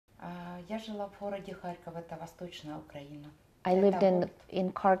Я жила в городе Харьков, это Восточная Украина. I lived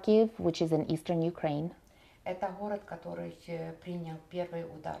in Kharkiv, which is in eastern Ukraine. Это город, который принял первый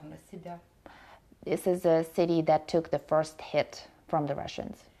удар на себя. This is a city that took the first hit from the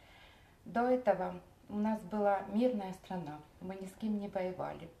Russians. До этого у нас была мирная страна, мы ни с кем не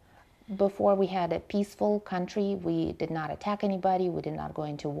воевали. Before we had a peaceful country, we did not attack anybody, we did not go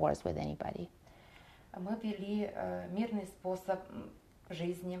into wars with anybody. Мы вели мирный способ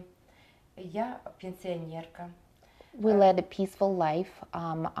жизни. Я пенсионерка. We led a peaceful life.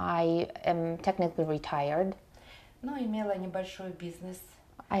 I am technically retired. Но имела небольшой бизнес.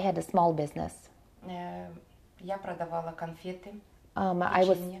 I had a small business. Я продавала конфеты. I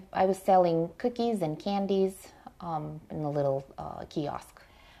was selling cookies and candies in a little kiosk.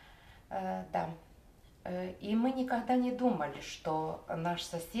 Да. И мы никогда не думали, что наш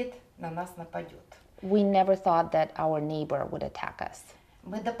сосед на нас нападет. We never thought that our neighbor would attack us.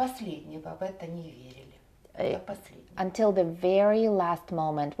 Мы до последнего в это не верили. До последнего. Until the very last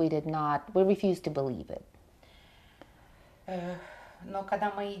moment, we refused to believe it. Но когда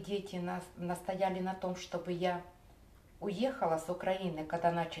мои дети настояли на том, чтобы я уехала с Украины,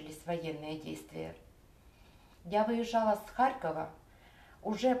 когда начались военные действия, я выезжала с Харькова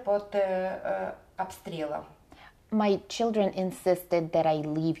уже под обстрелом. My children insisted that I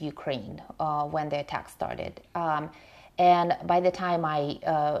leave Ukraine when the attack started. And by the time I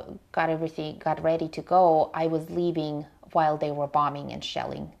got ready to go, I was leaving while they were bombing and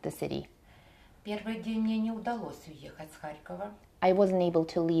shelling the city. Первый день мне не удалось уехать с Харькова. I wasn't able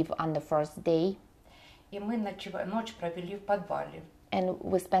to leave on the first day. И мы ночь провели в подвале. And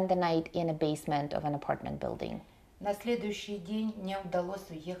we spent the night in a basement of an apartment building. На следующий день мне удалось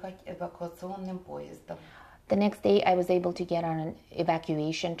уехать эвакуационным поездом. The next day, I was able to get on an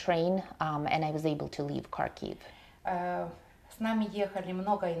evacuation train, and I was able to leave Kharkiv. С нами ехали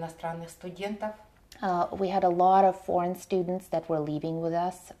много иностранных студентов. We had a lot of foreign students that were leaving with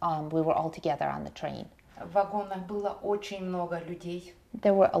us. We were all together on the train. В вагонах было очень много людей.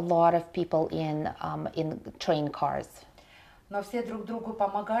 There were a lot of people in train cars. Но все друг другу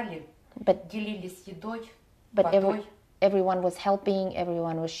помогали, делились едой, But водой. everyone was helping,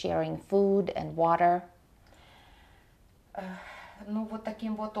 everyone was sharing food and water. Ну вот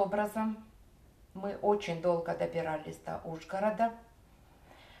таким вот образом мы очень долго добирались до Ужгорода.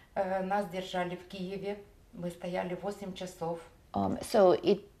 Нас держали в Киеве. Мы стояли 8 часов. So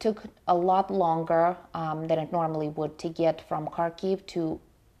it took a lot longer than it normally would to get from Kharkiv to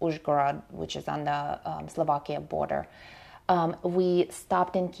Uzhgorod, which is on the Slovakia border. We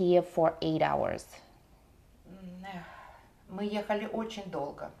stopped in Kiev for 8 hours. Мы ехали очень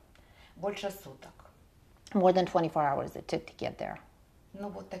долго, больше суток. More than 24 hours it took to get there. Ну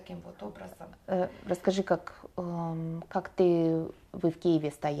вот таким вот образом. Расскажи, как вы в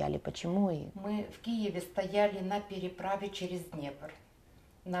Киеве стояли, почему? Мы в Киеве стояли на переправе через Днепр.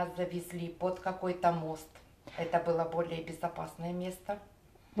 Нас завезли под какой-то мост. Это было более безопасное место.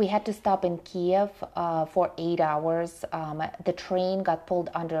 We had to stop in Kiev for 8 hours. The train got pulled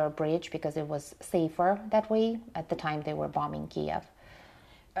under a bridge because it was safer that way. At the time they were bombing Kiev.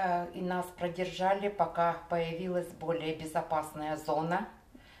 И нас продержали, пока появилась более безопасная зона.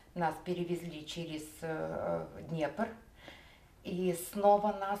 Нас перевезли через Днепр. И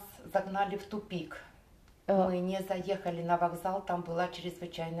снова нас загнали в тупик. Мы не заехали на вокзал, там была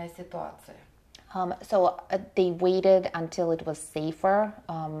чрезвычайная ситуация. So they waited until it was safer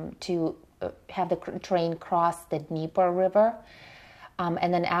to have the train cross the Dnieper River.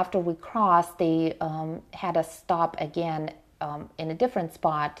 And then after we crossed, they had us stop again in a different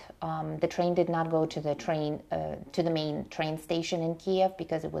spot. The train did not go to the main train station in Kiev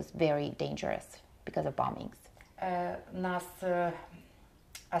because it was very dangerous because of bombings. Нас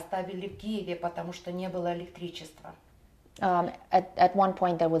оставили в Киеве, потому что не было электричества. At one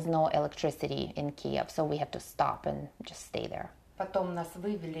point there was no electricity in Kiev, so we had to stop and just stay there. Потом нас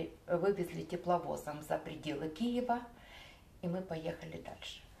вывезли тепловозом за пределы Киева, и мы поехали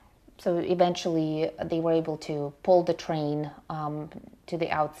дальше. So eventually they were able to pull the train to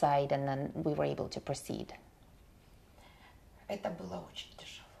the outside, and then we were able to proceed. Это было очень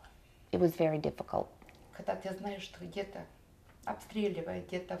тяжело. It was very difficult. Когда ты знаешь, что где-то обстреливают,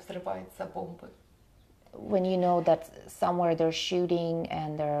 где-то взрываются бомбы. When you know that somewhere they're shooting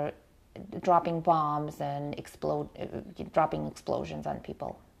and they're dropping bombs and dropping explosions on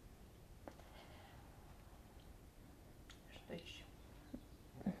people. Что еще?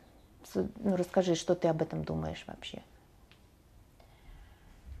 Ну, расскажи, что ты об этом думаешь вообще?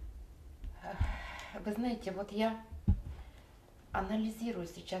 Вы знаете, вот я анализирую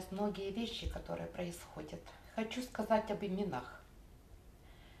сейчас многие вещи, которые происходят. Хочу сказать об именах.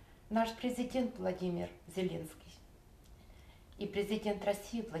 Наш президент Владимир Зеленский и президент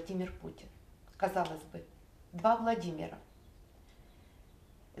России Владимир Путин. Казалось бы, два Владимира.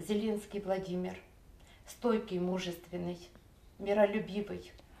 Зеленский Владимир, стойкий, мужественный,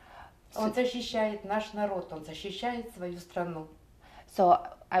 миролюбивый. Он защищает наш народ, он защищает свою страну. So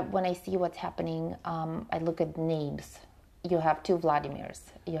when I see what's happening, I look at names. You have two Vladimirs.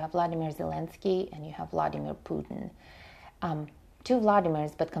 You have Vladimir Zelensky and you have Vladimir Putin. Two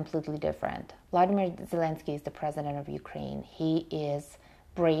Vladimirs, but completely different. Vladimir Zelensky is the president of Ukraine. He is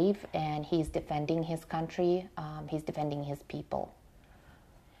brave and he's defending his country. He's defending his people.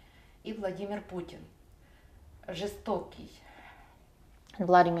 И Владимир Путин, жестокий,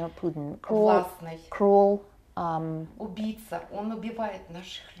 Vladimir Putin, властный, cruel, убийца. Он убивает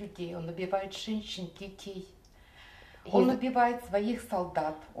наших людей, он убивает женщин, детей. Он убивает своих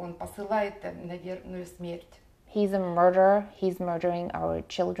солдат, он посылает им на верную смерть. He's a murderer. He's murdering our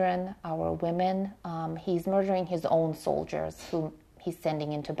children, our women. He's murdering his own soldiers who he's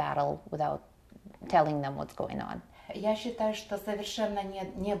sending into battle without telling them what's going on. Я считаю, что совершенно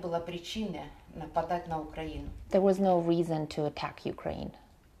не было причины нападать на Украину. There was no reason to attack Ukraine.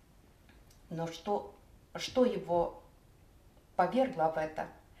 Но что его повергло в это,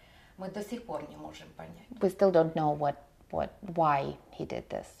 мы до сих пор не можем понять. We still don't know why he did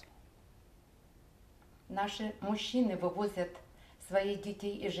this. Наши мужчины вывозят своих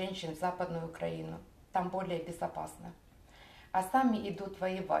детей и женщин в Западную Украину. Там более безопасно. А сами идут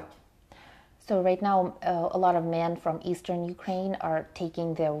воевать. So right now, a lot of men from eastern Ukraine are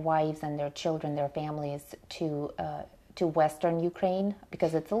taking their wives and their children, their families to western Ukraine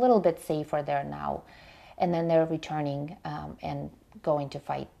because it's a little bit safer there now. And then they're returning and going to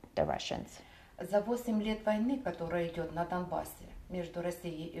fight the Russians. За 8 лет войны, которая идет на Донбассе между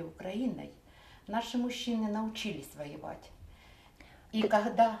Россией и Украиной, наши мужчины научились воевать. И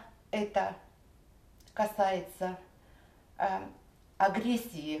когда это касается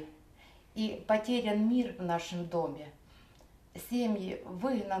агрессии и потерян мир в нашем доме, семьи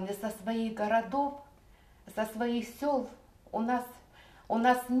выгнаны со своих городов, со своих сел, у нас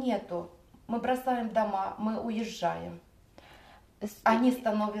нету. Мы бросаем дома, мы уезжаем. Они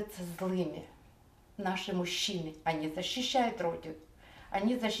становятся злыми. Наши мужчины, они защищают Родину,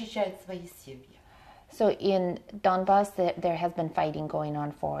 они защищают свои семьи. So in Donbass, there has been fighting going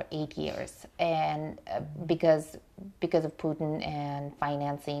on for 8 years, and because of Putin and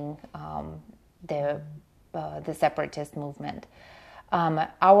financing the separatist movement,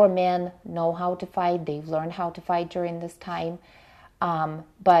 our men know how to fight. They've learned how to fight during this time,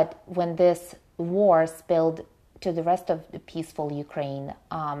 but when this war spilled to the rest of the peaceful Ukraine,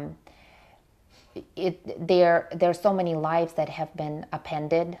 there are so many lives that have been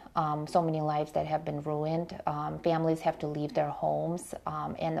upended, so many lives that have been ruined. Families have to leave their homes,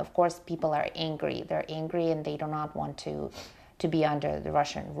 and of course people are angry. They're angry and they do not want to be under the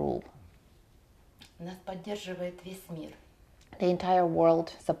Russian rule. Нас поддерживает весь мир. The entire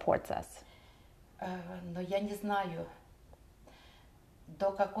world supports us. Но я не знаю,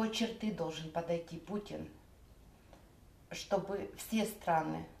 до какой черты должен подойти Путин, чтобы все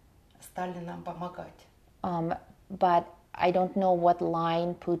страны стали нам помогать. But I don't know what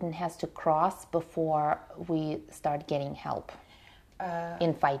line Putin has to cross before we start getting help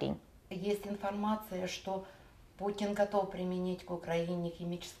in fighting. Есть информация, что Путин готов применить к Украине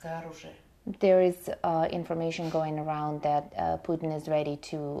химическое оружие. There is information going around that Putin is ready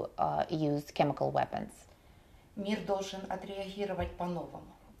to use chemical weapons. Мир должен отреагировать по-новому.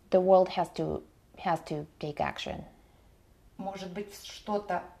 The world has to take action. Может быть,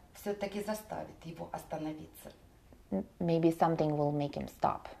 что-то все-таки заставит его остановиться. Maybe something will make him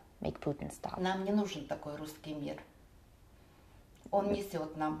stop, make Putin stop. Нам не нужен такой русский мир. Он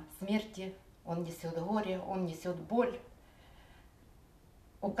несет нам смерти, он несет горе, он несет боль.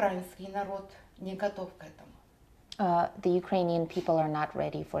 Украинский народ не готов к этому. The Ukrainian people are not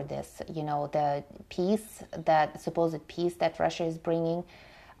ready for this. You know, the peace, that supposed peace that Russia is bringing,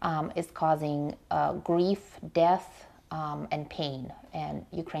 is causing grief, death, and pain, and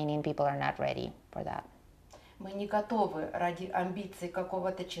Ukrainian people are not ready for that. Мы не готовы ради амбиций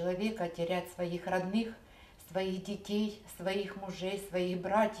какого-то человека терять своих родных, своих детей, своих мужей, своих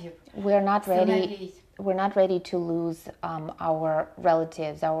братьев, сыновей. We're not ready to lose our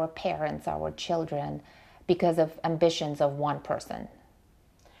relatives, our parents, our children because of ambitions of one person.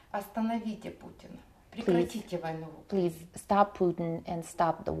 Остановите Путина. Прекратите войну. Please stop Putin and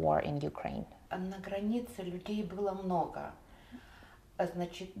stop the war in Ukraine. На границе людей было много.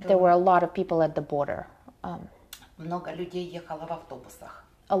 Значит, there were a lot of people at the border. Много людей ехало в автобусах.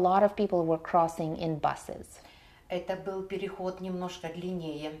 A lot of people were crossing in buses. Это был переход немножко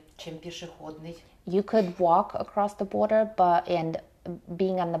длиннее, чем пешеходный. You could walk across the border, and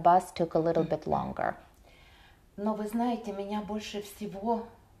being on the bus took a little bit longer. Но вы знаете, меня больше всего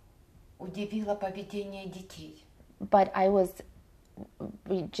удивило поведение детей. But I was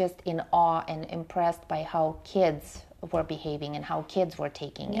just in awe and impressed by how kids were behaving and how kids were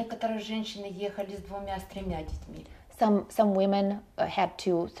taking it. Некоторые женщины ехали с 2-3 детьми. Some women had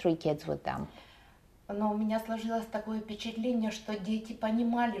 2-3 kids with them. Но у меня сложилось такое впечатление, что дети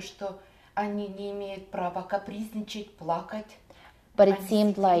понимали, что они не имеют права капризничать, плакать. But it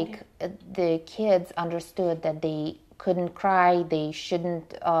seemed like the kids understood that they couldn't cry, they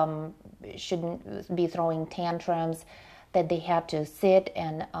shouldn't be throwing tantrums, that they had to sit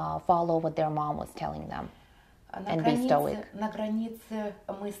and follow what their mom was telling them and be stoic. На границе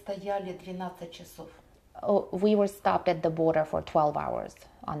мы стояли 12 часов. We were stopped at the border for 12 hours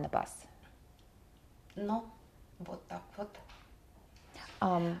on the bus. Но вот так вот.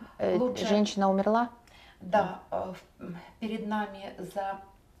 Женщина умерла? Да, перед нами за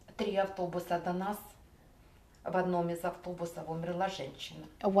 3 автобуса до нас в одном из автобусов умерла женщина.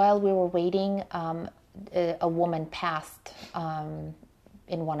 While we were waiting, a woman passed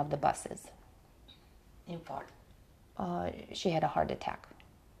in one of the buses. Инфаркт. She had a heart attack.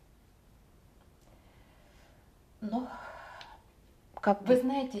 Но, Как вы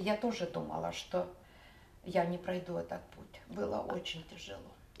знаете, я тоже думала, что я не пройду этот путь. Было очень тяжело.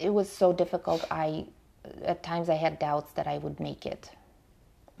 It was so difficult. At times I had doubts that I would make it.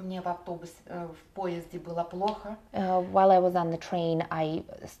 Мне в поезде было плохо. While I was on the train,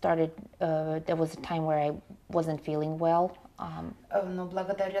 there was a time where I wasn't feeling well. Но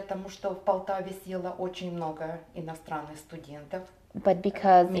благодаря тому, что в Полтаве село очень много иностранных студентов, But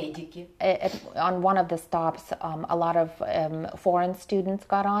because медики, on one of the stops, a lot of foreign students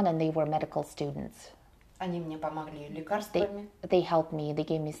got on, and they were medical students. они мне помогли лекарствами, They helped me. They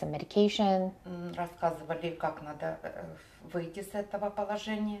gave me some medication. рассказывали, как надо выйти с этого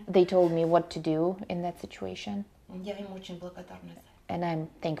положения. They told me what to do in that situation, Я им очень благодарна за это. and I'm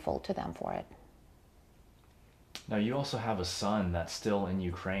thankful to them for it. Now, you also have a son that's still in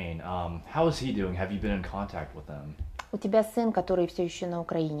Ukraine. How is he doing? Have you been in contact with him? У тебя сын, который все еще на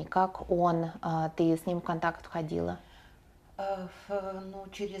Украине. Как он? Ты с ним в контакт входила?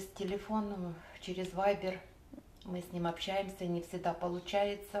 Через телефон, через Viber мы с ним общаемся, не всегда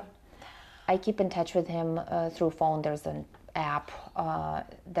получается. I keep in touch with him through phone. There's an app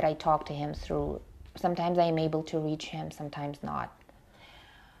that I talk to him through. Sometimes I am able to reach him, sometimes not.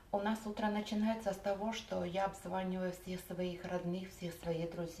 У нас утро начинается с того, что я обзваниваю всех своих родных, всех своих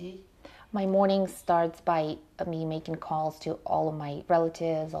друзей. My morning starts by me making calls to all of my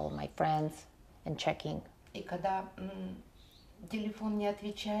relatives, all of my friends, and checking. И когда телефон не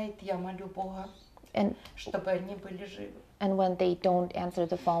отвечает, я молю Бога, And чтобы они были живы. And when they don't answer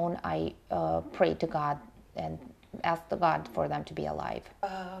the phone, I pray to God and ask the God for them to be alive.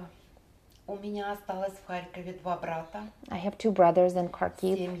 У меня осталось в Харькове 2 брата I have 2 brothers in с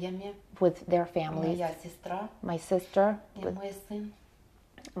Kharkiv семьями, with their families. моя сестра My sister и мой сын.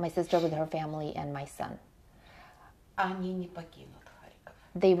 with her family, and my son. Они не покинут Харьков.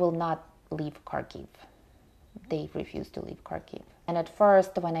 They will not leave Kharkiv. They refuse to leave Kharkiv. And at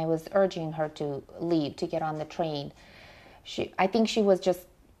first, when I was urging her to leave, to get on the train, I think she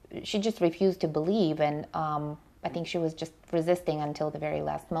just refused to believe, and I think she was just resisting until the very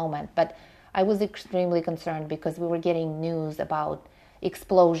last moment. But I was extremely concerned because we were getting news about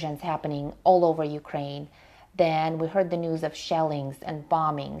explosions happening all over Ukraine. Then we heard the news of shellings and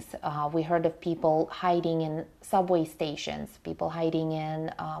bombings. We heard of people hiding in subway stations, people hiding in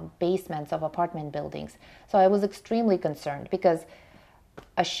basements of apartment buildings. So I was extremely concerned because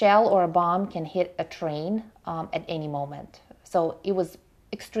a shell or a bomb can hit a train at any moment. So it was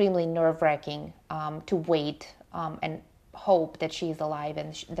extremely nerve-wracking to wait and hope that she's alive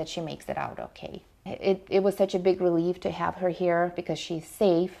and that she makes it out okay. It was such a big relief to have her here because she's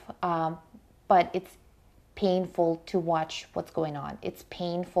safe, but it's painful to watch what's going on. It's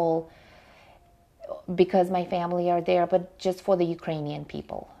painful because my family are there, but just for the Ukrainian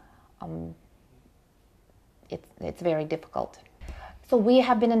people. It's very difficult. So we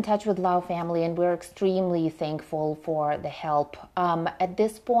have been in touch with Lao family, and we're extremely thankful for the help. At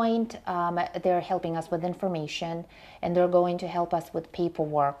this point, they're helping us with information, and they're going to help us with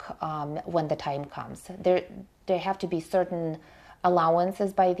paperwork when the time comes. There have to be certain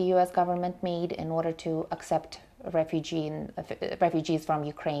allowances by the U.S. government made in order to accept refugees from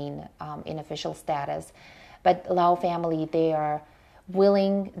Ukraine in official status. But Lao family, they are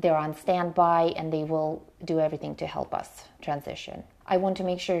willing, they're on standby, and they will do everything to help us transition. I want to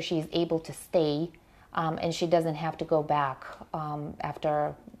make sure she's able to stay and she doesn't have to go back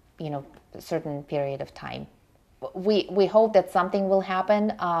after a certain period of time. We hope that something will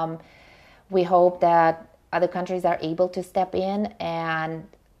happen. We hope that other countries are able to step in, and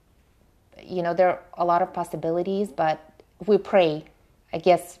there are a lot of possibilities, but we pray. I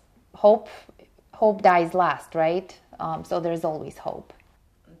guess hope dies last, right? So there's always hope.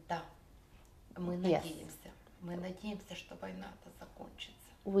 Да, мы надеемся. Мы надеемся, что война-то закончится.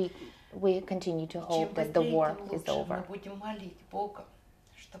 We continue to hope that the war is over. Мы будем молить Бога,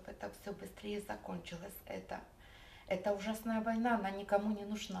 чтобы это все быстрее закончилось. Эта ужасная война, она никому не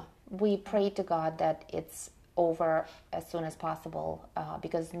нужна. We pray to God that it's over as soon as possible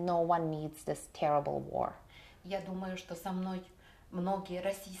because no one needs this terrible war. Я думаю, что со мной многие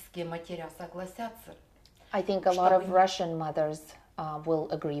российские матеря согласятся. I think a lot of Russian mothers will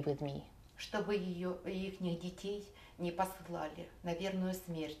agree with me. Чтобы ихних детей не посылали на верную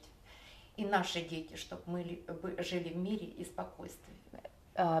смерть. И наши дети, чтобы мы жили в мире и спокойствии.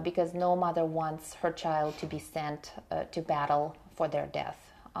 Because no mother wants her child to be sent to battle for their death.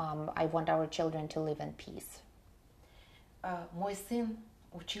 I want our children to live in peace. Мой сын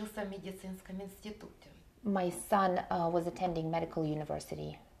учился в медицинском институте. My son was attending medical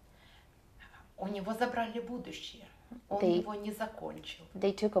university. У него забрали будущее. Он его не закончил.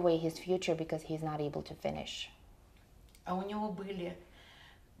 They took away his future because he's not able to finish. А у него были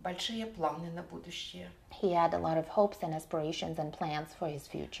большие планы на будущее. He had a lot of hopes and aspirations and plans for his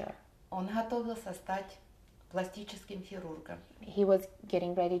future. Он готовился стать пластическим хирургом. He was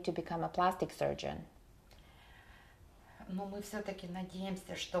getting ready to become a plastic surgeon. Но мы все-таки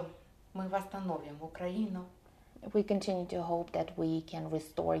надеемся, что мы восстановим Украину. We continue to hope that we can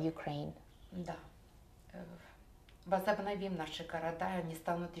restore Ukraine. Да. Возобновим наши города, они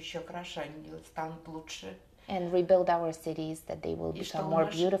станут еще краше, они станут лучше. And rebuild our cities, that they will become more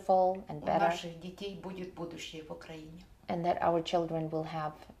beautiful and better. У наших детей будет будущее в Украине. And that our children will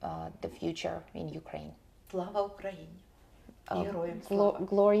have the future in Ukraine. Слава Украине! Героям слава!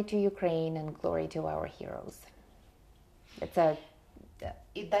 Glory to Ukraine and glory to our heroes.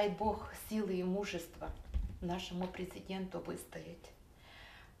 И дай Бог силы и мужества нашему президенту выстоять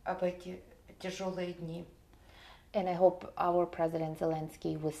в эти тяжелые дни. And I hope our President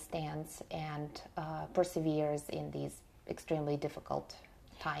Zelensky withstands and perseveres in these extremely difficult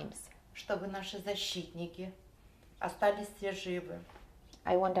times. Чтобы наши защитники остались все живы.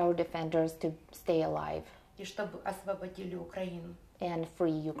 I want our defenders to stay alive. И чтобы освободили Украину. And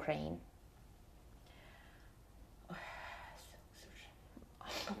free Ukraine.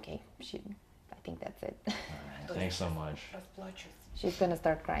 Okay, I think that's it. Right, thanks so much. She's going to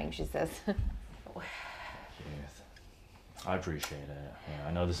start crying, she says. I appreciate it. Yeah,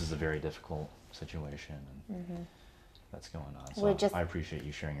 I know this is a very difficult situation that's going on. So I appreciate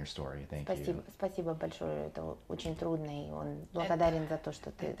you sharing your story. Thank you. Спасибо большое. Это очень трудно, и он благодарен за то,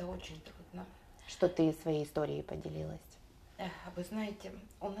 что это очень трудно. Что ты своей историей поделилась. Вы знаете,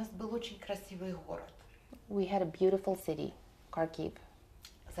 у нас был очень красивый город. We had a beautiful city, Kharkiv.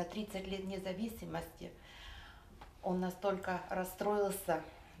 За 30 лет независимости он настолько расстроился,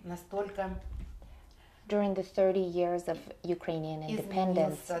 настолько During the 30 years of Ukrainian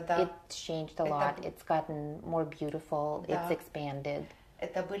independence, it changed a lot. It's gotten more beautiful, it's expanded.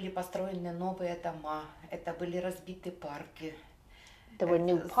 Это были построены новые дома, это были разбиты парки. There were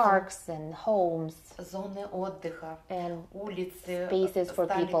new parks and homes, зоны отдыха, and улицы spaces for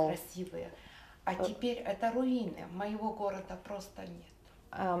стали people. красивые. А теперь это руины, моего города просто нет.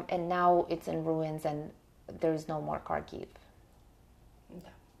 And now it's in ruins and there's no more Kharkiv. Да.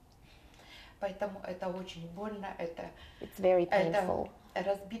 Поэтому это очень больно, It's very painful.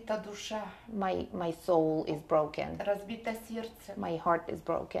 Разбита душа. My soul is broken. Разбито сердце. My heart is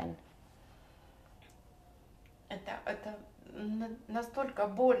broken. Это настолько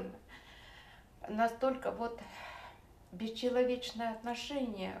больно, настолько вот бесчеловечное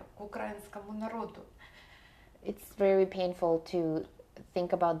отношение к украинскому народу. It's very painful to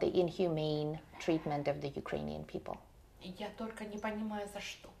think about the inhumane treatment of the Ukrainian people. Я только не понимаю, за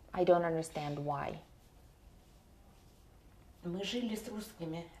что. I don't understand why. Мы жили с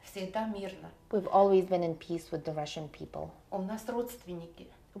русскими всегда мирно. We've always been in peace with the Russian people. У нас родственники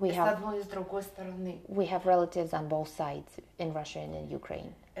с одной и с другой стороны. We have relatives on both sides, in Russia and in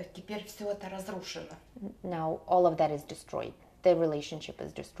Ukraine. Теперь все это разрушено. Now all of that is destroyed. The relationship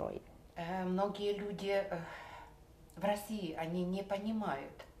is destroyed. Многие люди в России, они не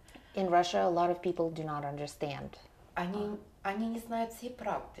понимают. In Russia, a lot of people do not understand. Они не знают всей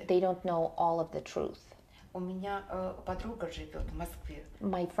правды. They don't know all of the truth. У меня подруга живет в Москве.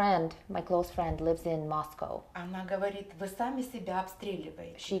 My close friend lives in Moscow. Она говорит, вы сами себя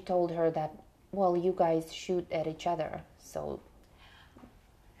обстреливаете. She told her that Well, you guys shoot at each other, so...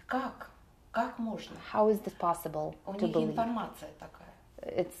 Как? Как можно? How is this possible У to них believe? информация такая.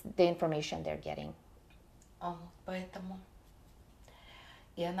 It's the information they're getting. Поэтому...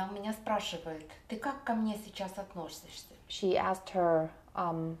 И она у меня спрашивает, ты как ко мне сейчас относишься? She asked her,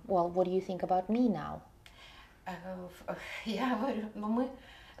 well, what do you think about me now? Я говорю, ну мы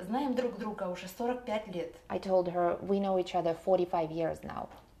знаем друг друга уже 45 лет. I told her, we know each other 45 years now.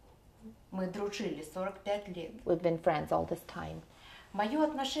 Мы дружили 45 лет. We've been friends all this time. Мое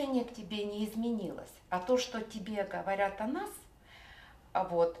отношение к тебе не изменилось. А то, что тебе говорят о нас,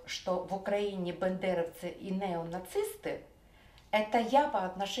 вот, что в Украине бандеровцы и неонацисты, это я по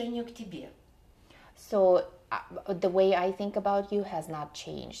отношению к тебе. So the way I think about you has not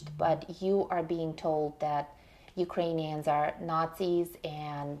changed, but you are being told that Ukrainians are Nazis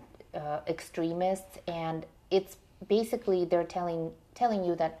and extremists, and it's basically they're telling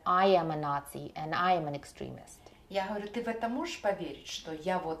you that I am a Nazi and I am an extremist. Я говорю, ты в это можешь поверить, что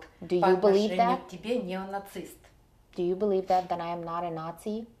я вот Do по you believe отношению that? к тебе неонацист? Do you believe that I am not a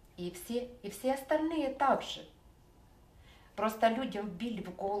Nazi? И все остальные также. Просто людям вбили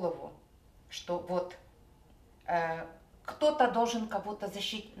в голову, что вот кто-то должен кого-то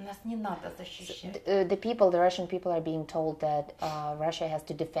защитить. Нас не надо защищать. The Russian people are being told that Russia has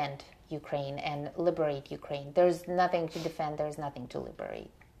to defend Ukraine and liberate Ukraine. There's nothing to defend, there's nothing to liberate.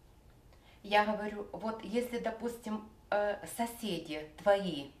 Я говорю, вот если, допустим, соседи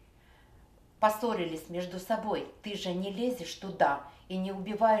твои поссорились между собой, ты же не лезешь туда и не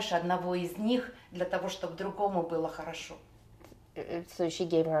убиваешь одного из них для того, чтобы другому было хорошо. So she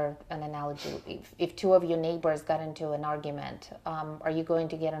gave her an analogy. If two of your neighbors got into an argument, are you going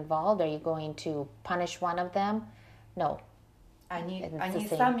to get involved? Are you going to punish one of them? No. Они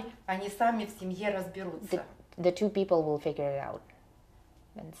сами в семье разберутся. The two people will figure it out.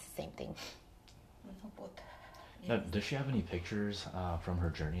 And it's the same thing. Now, does she have any pictures from her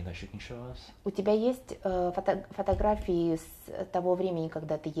journey that she can show us? У тебя есть фотографии с того времени,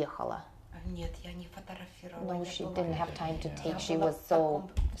 когда ты ехала? Нет, я не фотографировала. No, she didn't have time to take. She была was so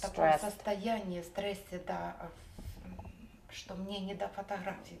в таком stressed. состоянии, стрессе, да, что мне не до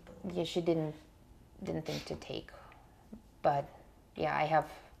фотографий было. Yeah, she didn't think to take. But yeah, I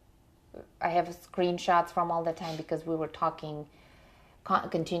have screenshots from all the time because we were talking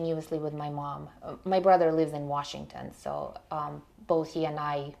continuously with my mom. My brother lives in Washington, so both he and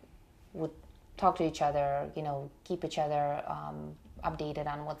I would talk to each other, keep each other updated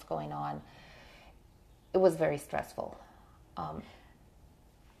on what's going on. It was very stressful.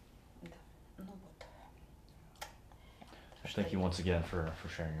 Thank you once again for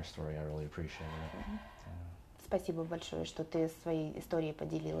sharing your story. I really appreciate it. Спасибо большое, что ты своей историей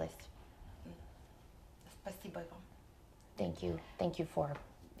поделилась. Спасибо вам. Thank you for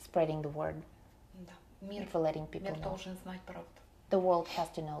spreading the word. Да. For letting people know. Мир должен знать правду. The world has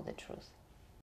to know the truth.